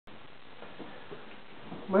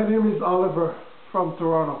My name is Oliver from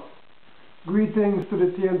Toronto. Greetings to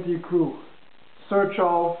the TNT crew, Sir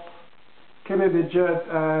Charles, Kennedy Jet,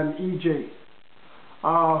 and EJ.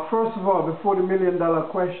 First of all, before the $1 million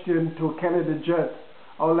question to Kennedy Jet,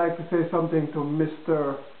 I would like to say something to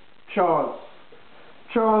Mr. Charles.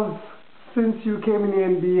 Charles, since you came in the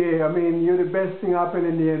NBA, I mean, you're the best thing happened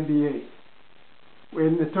in the NBA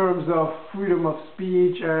in the terms of freedom of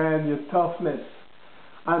speech and your toughness.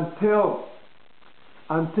 Until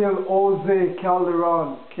Jose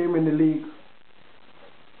Calderon came in the league.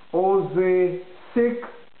 Jose, sick,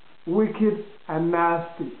 wicked, and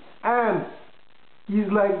nasty. And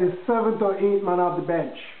he's like the 7th or 8th man off the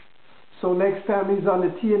bench. So next time he's on the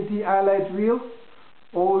TNT highlight reel,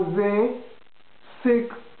 Jose,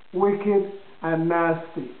 sick, wicked, and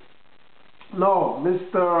nasty. Now,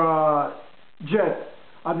 Mr. Jet,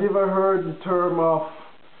 have you ever heard the term of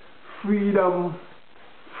Freedom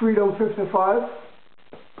 55?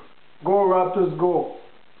 Go Raptors, go.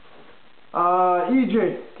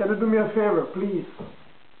 EJ, can you do me a favor, please?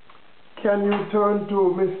 Can you turn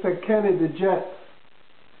to Mr. Kennedy Jet?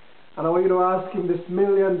 And I want you to ask him this $1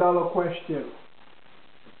 million question.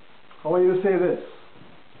 I want you to say this.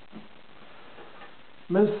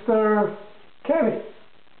 Mr. Kenny,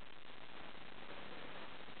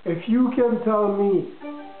 if you can tell me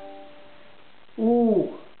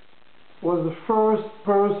who was the first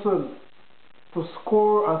person to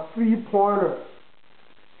score a three-pointer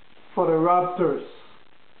for the Raptors.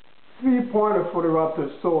 Three-pointer for the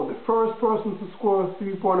Raptors. So the first person to score a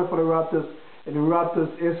three-pointer for the Raptors in the Raptors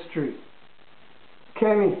history.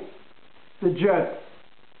 Kenny, the Jet,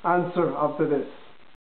 answer after this.